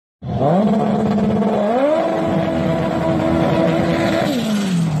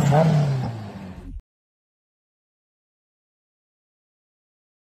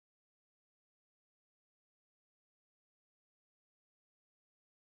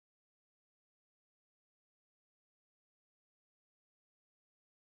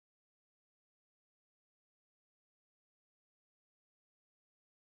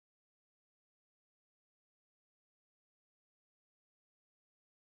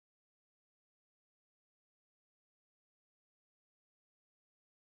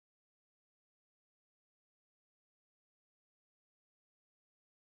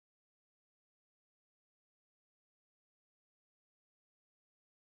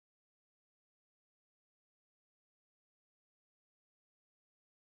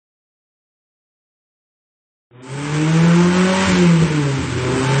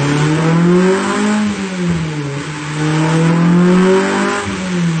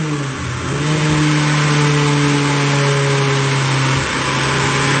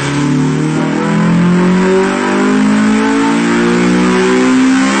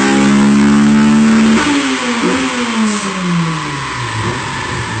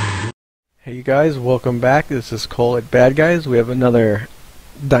Hey you guys, welcome back. This is Cole at Bad Guys. We have another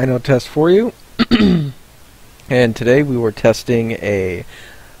dyno test for you. And today we were testing a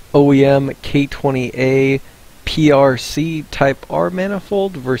OEM K20a PRC type R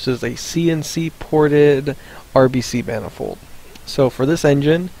manifold versus a CNC ported RBC manifold. So for this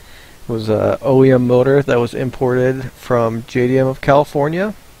engine, it was a OEM motor that was imported from Jdm of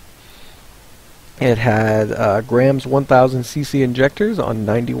California. It had grams 1000cc injectors on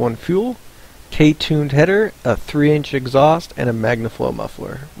 91 fuel, K-tuned header, a 3-inch exhaust, and a Magnaflow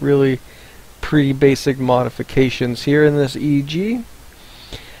muffler. Really pretty basic modifications here in this EG.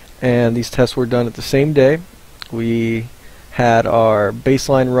 And these tests were done at the same day. We had our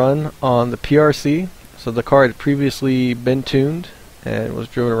baseline run on the PRC. So the car had previously been tuned and was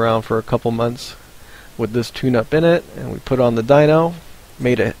driven around for a couple months with this tune-up in it. And we put on the dyno,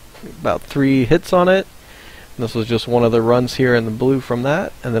 made about 3 hits on it. This was just one of the runs here in the blue from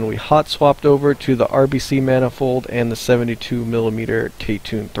that, and then we hot swapped over to the RBC manifold and the 72mm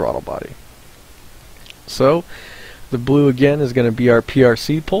K-tuned throttle body. So the blue again is going to be our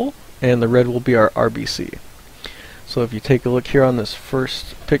PRC pole, and the red will be our RBC. So if you take a look here on this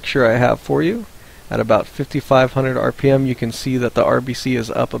first picture I have for you, at about 5500 RPM you can see that the RBC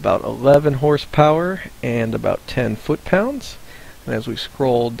is up about 11 horsepower and about 10 foot-pounds. And as we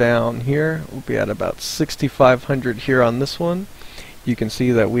scroll down here, we'll be at about 6,500 here on this one. You can see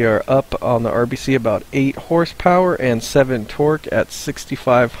that we are up on the RBC about 8 horsepower and 7 torque at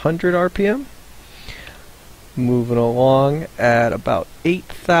 6,500 RPM. Moving along at about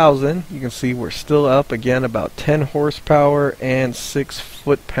 8,000, you can see we're still up again about 10 horsepower and 6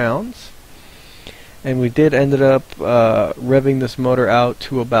 foot-pounds. And we did ended up revving this motor out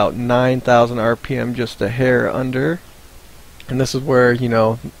to about 9,000 RPM, just a hair under. And this is where, you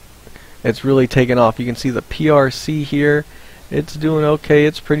know, it's really taken off. You can see the PRC here. It's doing okay.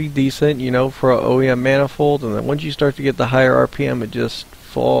 It's pretty decent, you know, for an OEM manifold. And then once you start to get the higher RPM, it just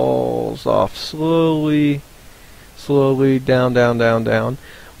falls off slowly down.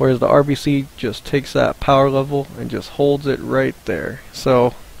 Whereas the RBC just takes that power level and just holds it right there.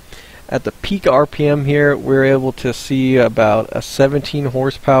 So at the peak RPM here, we're able to see about a 17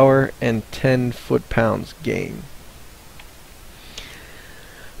 horsepower and 10 foot-pounds gain.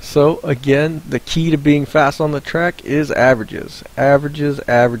 So again, the key to being fast on the track is averages. Averages.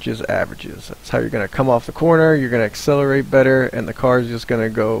 That's how you're going to come off the corner, you're going to accelerate better, and the car is just going to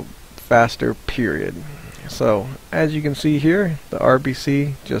go faster, period. So as you can see here, the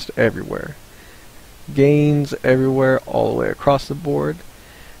RBC just everywhere. Gains everywhere, all the way across the board.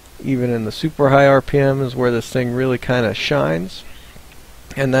 Even in the super high RPM is where this thing really kind of shines.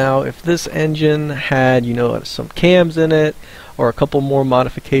 And now if this engine had, you know, some cams in it, or a couple more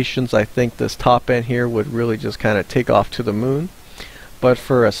modifications, I think this top end here would really just kind of take off to the moon. But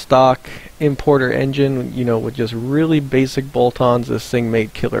for a stock importer engine, you know, with just really basic bolt-ons, this thing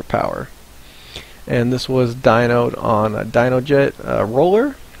made killer power. And this was dynoed on a DynoJet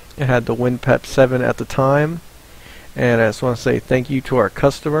roller. It had the WinPep 7 at the time. And I just want to say thank you to our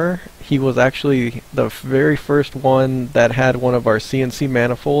customer. He was actually the very first one that had one of our CNC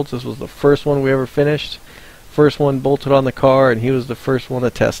manifolds. This was the first one we ever finished. First one bolted on the car, and he was the first one to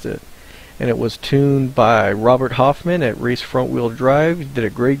test it. And it was tuned by Robert Hoffman at Race Front Wheel Drive. He did a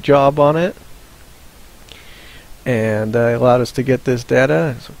great job on it. And allowed us to get this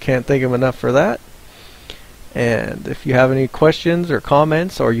data, so can't thank him enough for that. And if you have any questions or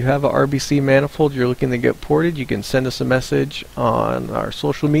comments, or you have a RBC manifold you're looking to get ported, you can send us a message on our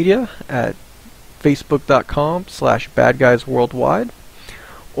social media at facebook.com/badguysworldwide.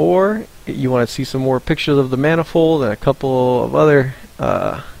 Or you want to see some more pictures of the manifold and a couple of other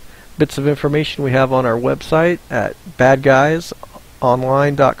bits of information we have on our website at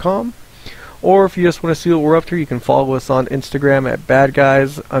badguysonline.com. Or if you just want to see what we're up to, you can follow us on Instagram at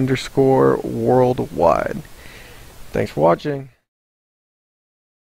badguys_worldwide. Thanks for watching.